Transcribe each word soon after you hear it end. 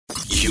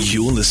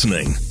You're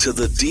listening to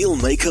the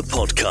Dealmaker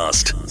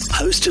Podcast,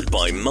 hosted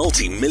by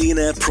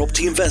multi-millionaire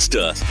property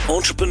investor,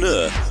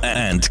 entrepreneur,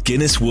 and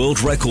Guinness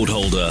World Record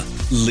holder,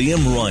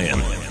 Liam Ryan.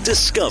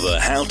 Discover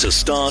how to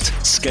start,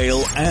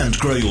 scale, and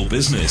grow your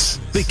business.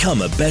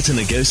 Become a better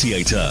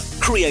negotiator,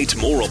 create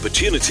more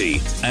opportunity,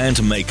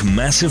 and make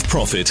massive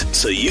profit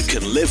so you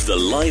can live the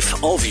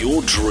life of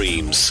your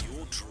dreams.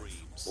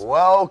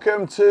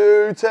 Welcome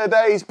to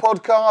today's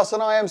podcast,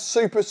 and I am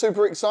super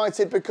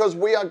excited because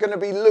we are going to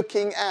be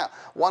looking at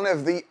one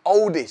of the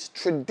oldest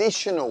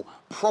traditional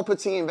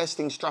property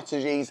investing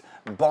strategies,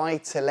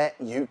 buy-to-let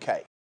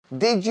UK.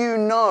 Did you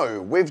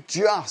know with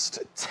just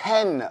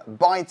 10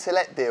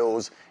 buy-to-let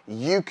deals,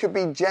 you could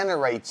be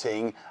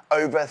generating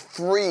over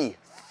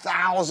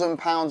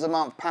 £3,000 a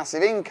month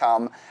passive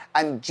income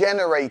and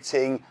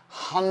generating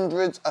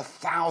hundreds of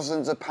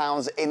thousands of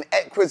pounds in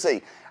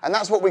equity? And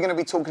that's what we're going to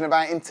be talking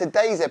about in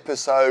today's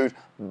episode,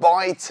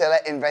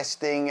 Buy-to-Let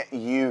Investing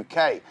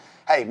UK.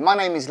 Hey, my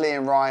name is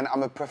Liam Ryan.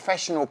 I'm a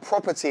professional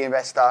property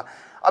investor.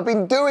 I've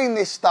been doing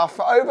this stuff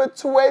for over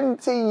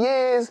 20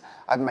 years.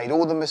 I've made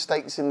all the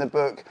mistakes in the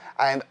book,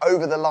 and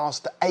over the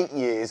last 8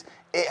 years,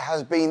 it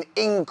has been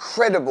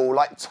incredible,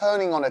 like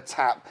turning on a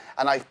tap,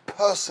 and I've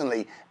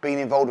personally been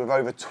involved with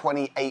over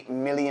 £28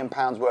 million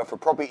worth of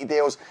property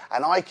deals,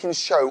 and I can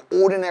show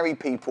ordinary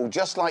people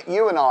just like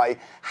you and I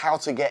how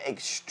to get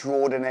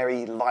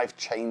extraordinary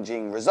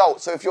life-changing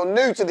results. So if you're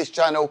new to this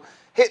channel,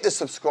 hit the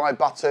subscribe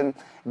button,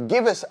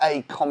 give us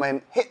a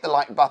comment, hit the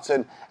like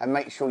button, and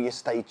make sure you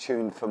stay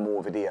tuned for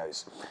more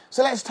videos.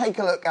 So let's take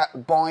a look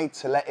at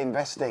buy-to-let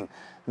investing.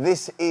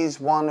 This is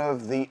one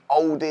of the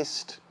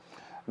oldest,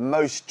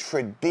 most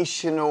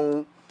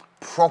traditional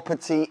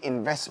property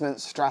investment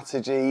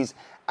strategies,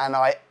 and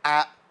I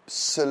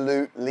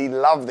absolutely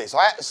love this.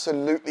 I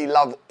absolutely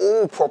love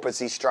all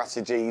property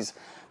strategies,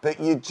 but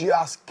you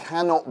just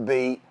cannot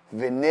beat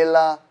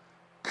vanilla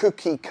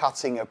cookie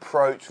cutting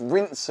approach,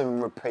 rinse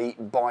and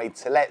repeat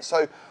buy-to-let.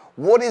 So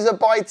what is a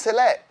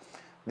buy-to-let?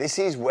 This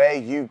is where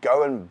you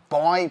go and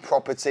buy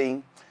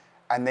property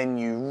and then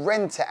you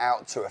rent it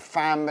out to a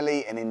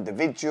family, an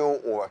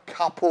individual, or a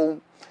couple.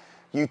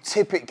 You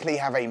typically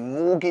have a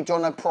mortgage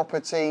on a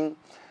property,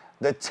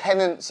 the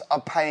tenants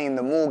are paying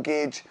the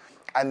mortgage,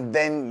 and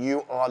then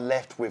you are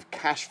left with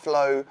cash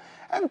flow.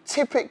 And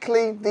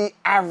typically, the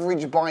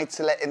average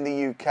buy-to-let in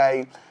the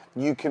UK,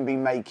 you can be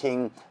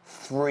making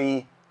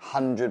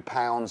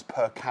 £300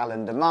 per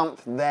calendar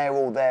month, there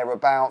or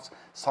thereabouts,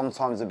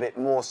 sometimes a bit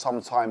more,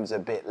 sometimes a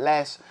bit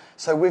less.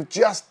 So with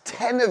just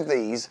 10 of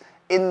these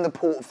in the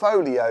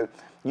portfolio,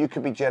 you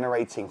could be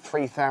generating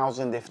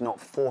 £3,000, if not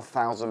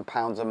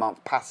 £4,000 a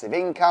month passive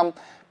income.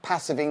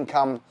 Passive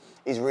income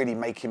is really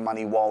making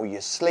money while you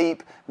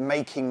sleep,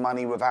 making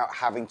money without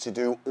having to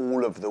do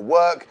all of the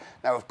work.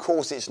 Now, of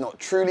course, it's not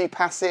truly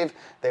passive.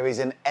 There is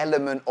an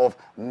element of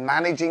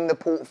managing the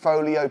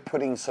portfolio,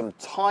 putting some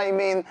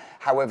time in.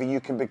 However, you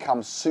can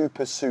become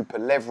super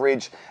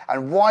leveraged.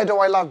 And why do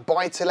I love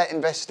buy-to-let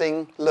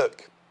investing?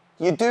 Look,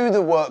 you do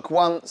the work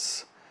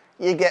once,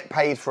 you get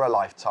paid for a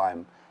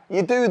lifetime.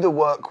 You do the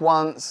work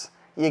once,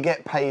 you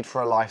get paid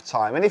for a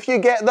lifetime. And if you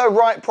get the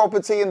right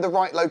property in the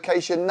right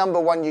location, number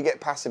one, you get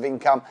passive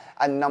income.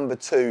 And number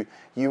two,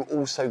 you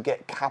also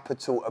get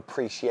capital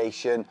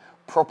appreciation.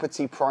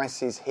 Property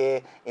prices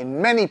here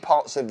in many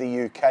parts of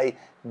the UK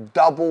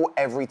double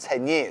every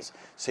 10 years.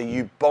 So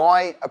you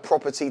buy a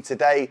property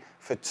today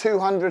for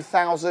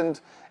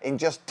 200,000, in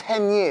just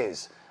 10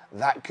 years,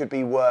 that could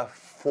be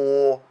worth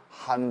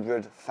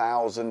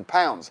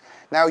 £400,000.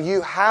 Now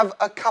you have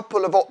a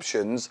couple of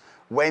options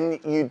when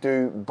you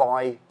do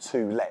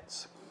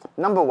buy-to-lets.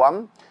 Number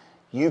one,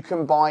 you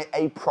can buy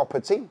a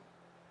property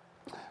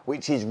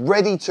which is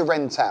ready to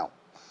rent out.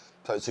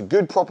 So it's a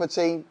good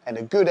property in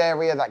a good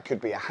area. That could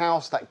be a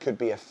house, that could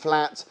be a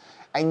flat,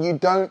 and you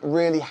don't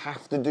really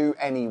have to do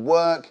any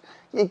work.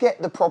 You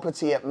get the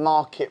property at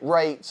market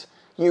rate,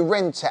 you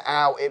rent it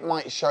out, it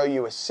might show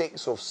you a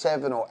 6 or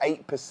 7 or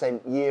 8%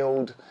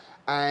 yield,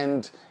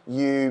 and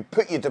you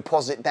put your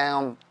deposit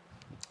down,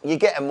 you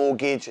get a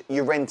mortgage,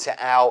 you rent it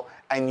out,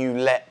 and you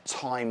let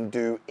time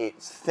do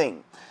its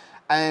thing.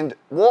 And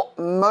what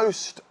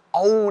most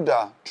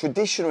older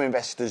traditional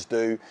investors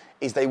do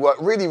is they work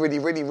really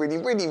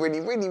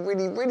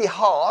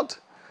hard,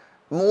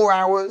 more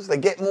hours, they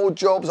get more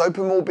jobs,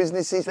 open more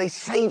businesses, they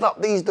save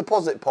up these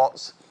deposit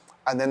pots,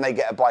 and then they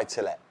get a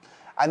buy-to-let.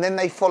 And then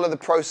they follow the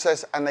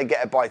process and they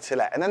get a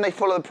buy-to-let. And then they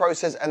follow the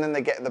process and then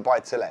they get the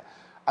buy-to-let.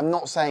 I'm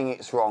not saying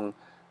it's wrong.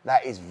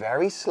 That is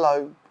very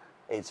slow.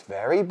 It's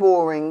very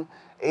boring.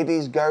 It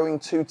is going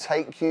to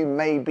take you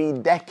maybe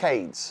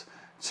decades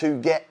to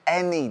get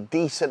any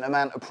decent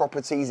amount of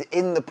properties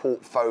in the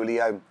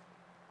portfolio.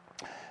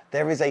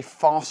 There is a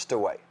faster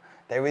way.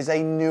 There is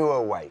a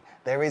newer way.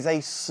 There is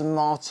a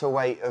smarter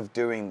way of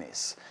doing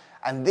this.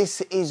 And this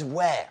is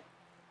where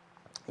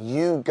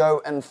you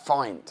go and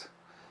find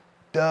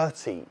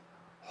dirty,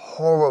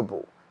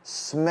 horrible,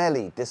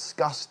 smelly,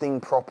 disgusting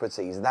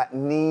properties that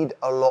need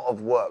a lot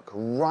of work,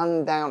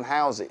 run-down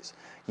houses.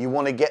 You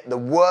want to get the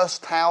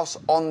worst house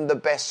on the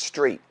best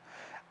street.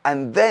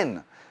 And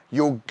then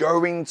you're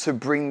going to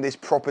bring this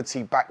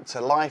property back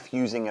to life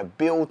using a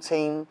build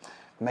team,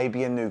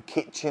 maybe a new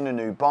kitchen, a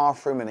new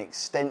bathroom, an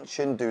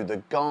extension, do the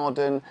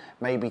garden,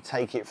 maybe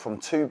take it from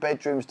 2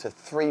 bedrooms to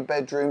 3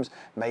 bedrooms,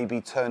 maybe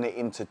turn it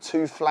into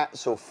 2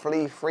 flats or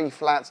 3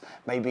 flats,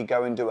 maybe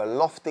go and do a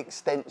loft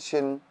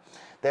extension.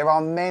 There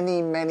are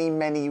many, many,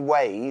 many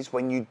ways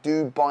when you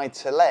do buy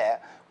to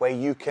let where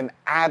you can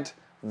add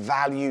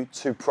value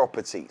to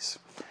properties.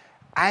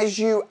 As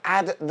you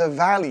add the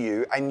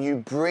value and you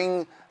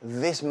bring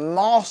this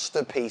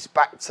masterpiece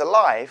back to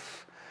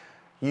life,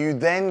 you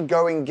then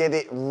go and get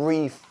it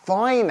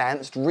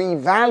refinanced,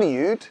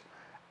 revalued,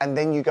 and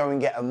then you go and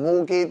get a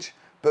mortgage.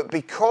 But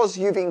because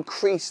you've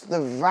increased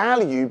the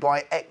value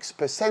by X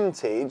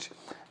percentage,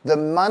 the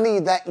money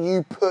that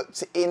you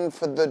put in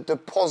for the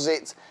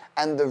deposit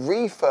and the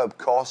refurb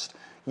cost,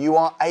 you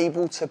are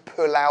able to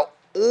pull out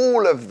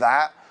all of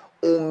that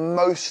or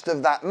most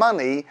of that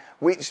money,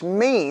 which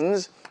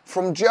means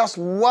from just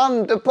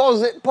one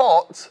deposit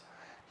pot,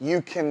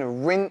 you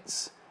can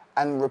rinse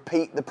and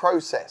repeat the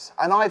process.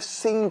 And I've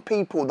seen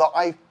people that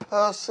I've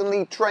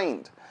personally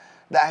trained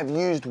that have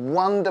used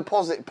one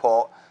deposit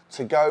pot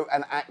to go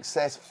and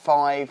access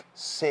 5,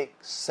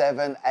 6,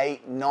 7,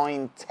 8,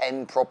 9,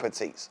 10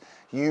 properties.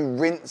 You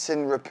rinse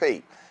and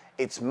repeat.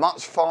 It's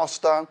much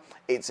faster,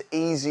 it's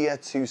easier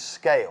to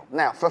scale.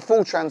 Now, for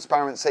full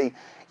transparency,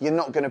 you're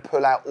not going to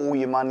pull out all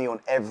your money on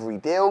every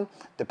deal.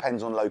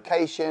 Depends on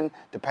location,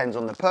 depends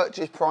on the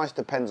purchase price,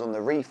 depends on the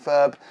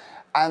refurb.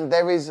 And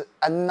there is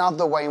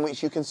another way in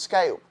which you can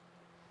scale.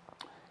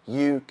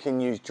 You can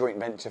use joint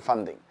venture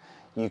funding.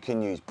 You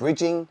can use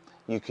bridging.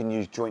 You can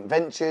use joint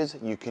ventures.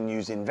 You can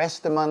use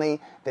investor money.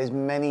 There's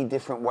many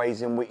different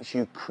ways in which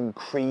you can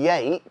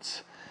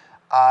create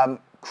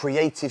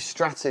creative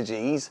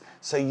strategies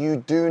so you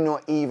do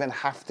not even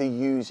have to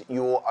use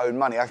your own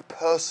money. I've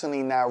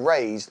personally now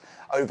raised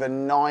over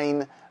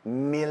 £9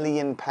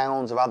 million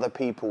of other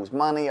people's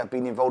money. I've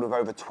been involved with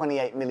over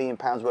 £28 million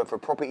worth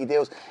of property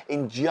deals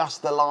in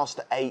just the last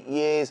 8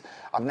 years.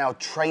 I've now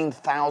trained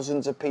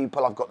thousands of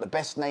people. I've got the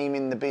best name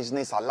in the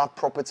business. I love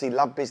property,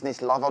 love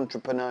business, love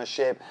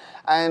entrepreneurship.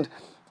 And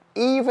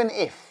even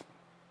if,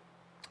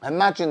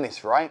 imagine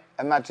this, right?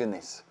 Imagine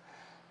this.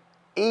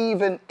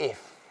 Even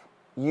if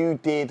you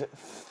did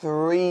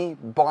 3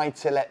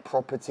 buy-to-let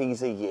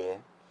properties a year,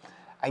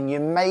 and you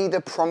made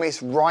a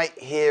promise right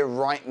here,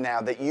 right now,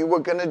 that you were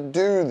going to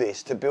do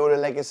this to build a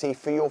legacy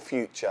for your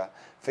future,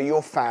 for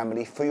your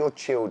family, for your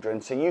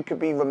children, so you could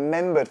be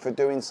remembered for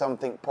doing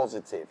something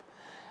positive.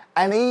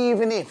 And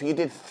even if you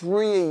did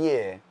 3 a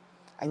year,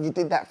 and you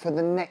did that for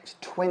the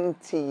next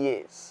 20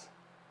 years,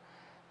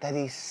 that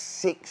is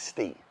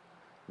 60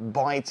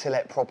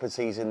 buy-to-let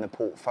properties in the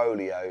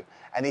portfolio.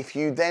 And if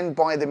you then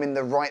buy them in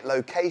the right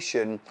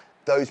location,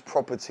 those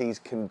properties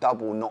can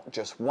double not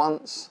just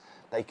once,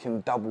 they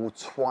can double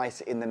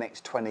twice in the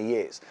next 20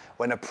 years.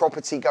 When a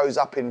property goes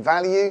up in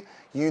value,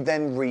 you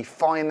then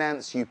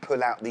refinance, you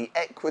pull out the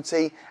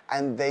equity,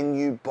 and then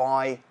you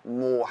buy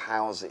more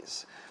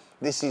houses.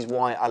 This is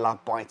why I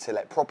love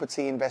buy-to-let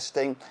property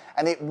investing,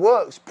 and it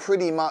works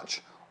pretty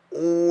much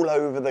all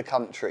over the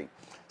country.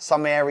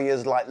 Some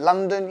areas like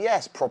London,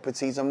 yes,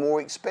 properties are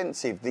more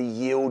expensive. The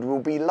yield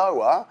will be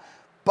lower,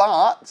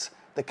 but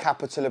the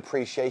capital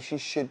appreciation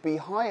should be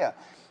higher.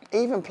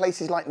 Even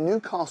places like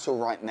Newcastle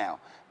right now,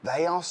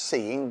 they are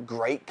seeing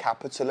great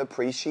capital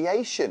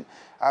appreciation.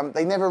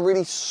 They never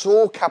really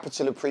saw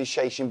capital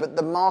appreciation, but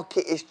the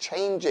market is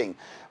changing.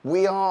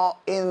 We are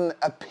in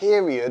a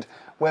period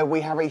where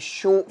we have a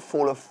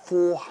shortfall of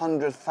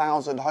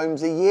 400,000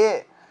 homes a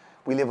year.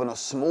 We live on a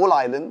small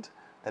island.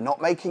 They're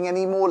not making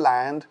any more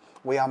land.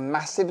 We are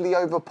massively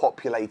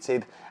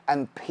overpopulated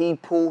and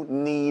people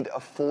need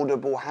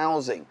affordable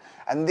housing.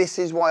 And this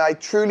is why I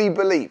truly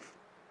believe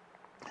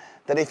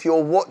that if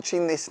you're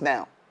watching this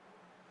now,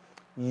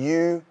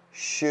 you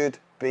should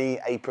be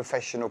a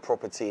professional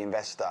property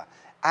investor.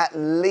 At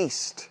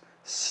least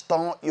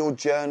start your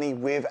journey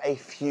with a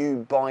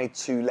few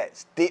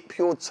buy-to-lets. Dip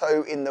your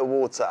toe in the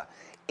water.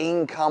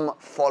 Income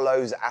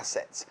follows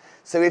assets.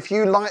 So if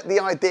you like the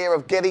idea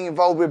of getting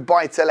involved with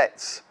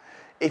buy-to-lets,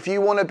 if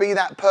you want to be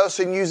that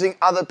person using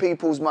other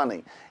people's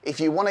money, if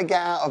you want to get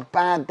out of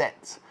bad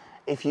debts,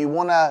 if you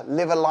want to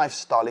live a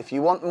lifestyle, if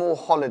you want more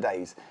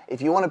holidays,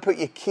 if you want to put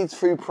your kids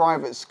through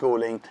private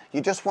schooling, you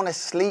just want to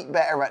sleep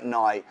better at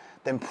night,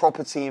 then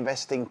property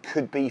investing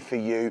could be for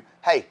you.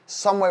 Hey,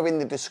 somewhere in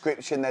the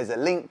description there's a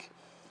link.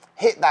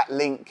 Hit that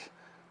link,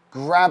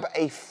 grab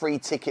a free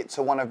ticket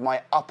to one of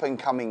my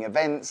up-and-coming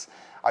events.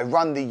 I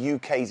run the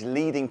UK's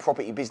leading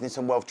property business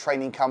and wealth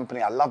training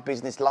company. I love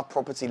business, love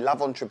property, love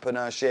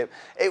entrepreneurship.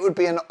 It would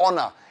be an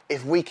honor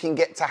if we can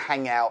get to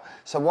hang out.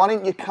 So why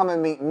don't you come and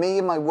meet me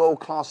and my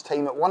world-class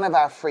team at one of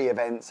our free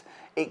events.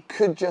 It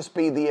could just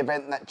be the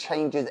event that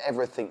changes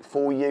everything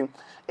for you.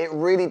 It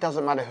really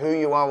doesn't matter who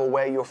you are or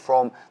where you're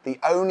from. The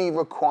only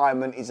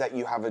requirement is that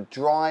you have a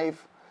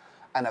drive,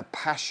 and a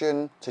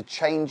passion to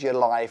change your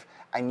life,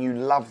 and you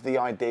love the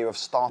idea of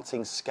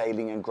starting,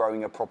 scaling and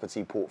growing a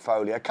property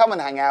portfolio, come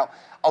and hang out.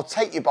 I'll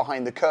take you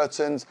behind the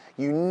curtains.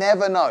 You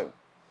never know.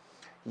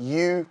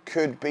 You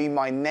could be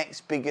my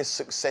next biggest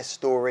success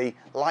story,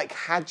 like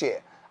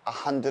Hadjit,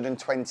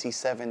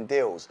 127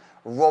 deals.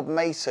 Rob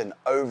Mason,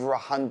 over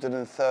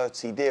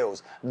 130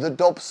 deals. The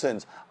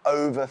Dobsons,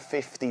 over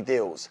 50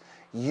 deals.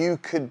 You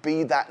could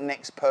be that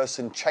next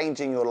person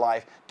changing your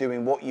life,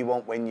 doing what you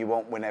want, when you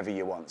want, whenever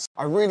you want.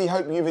 I really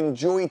hope you've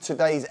enjoyed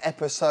today's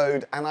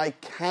episode, and I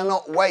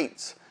cannot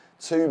wait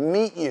to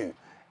meet you.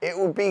 It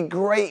would be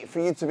great for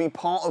you to be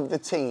part of the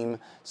team.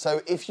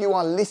 So if you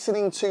are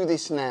listening to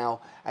this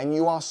now and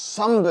you are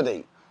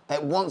somebody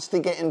that wants to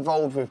get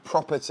involved with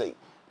property,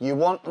 you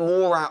want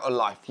more out of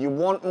life, you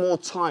want more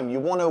time, you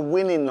want to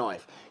win in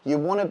life, you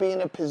want to be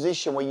in a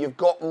position where you've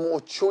got more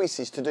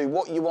choices to do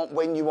what you want,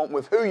 when you want,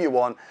 with who you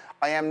want,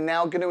 I am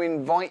now going to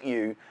invite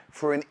you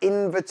for an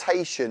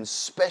invitation,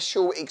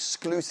 special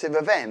exclusive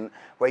event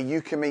where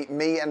you can meet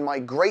me and my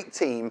great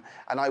team,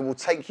 and I will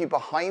take you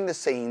behind the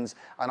scenes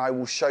and I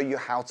will show you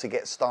how to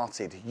get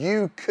started.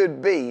 You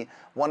could be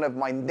one of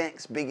my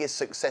next biggest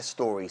success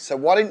stories. So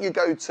why don't you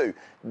go to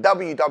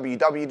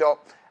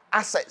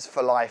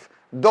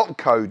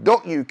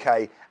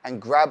www.assetsforlife.co.uk and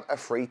grab a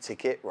free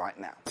ticket right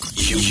now.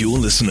 You're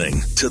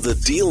listening to the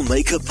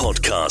Dealmaker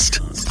Podcast,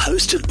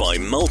 hosted by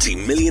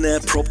multi-millionaire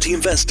property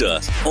investor,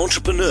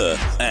 entrepreneur,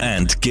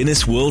 and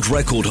Guinness World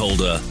Record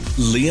holder,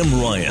 Liam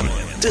Ryan.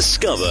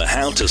 Discover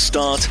how to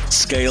start,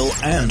 scale,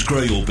 and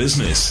grow your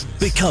business.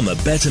 Become a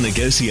better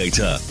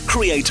negotiator,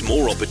 create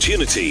more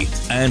opportunity,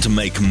 and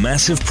make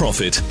massive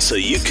profit so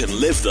you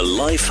can live the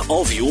life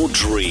of your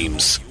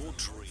dreams.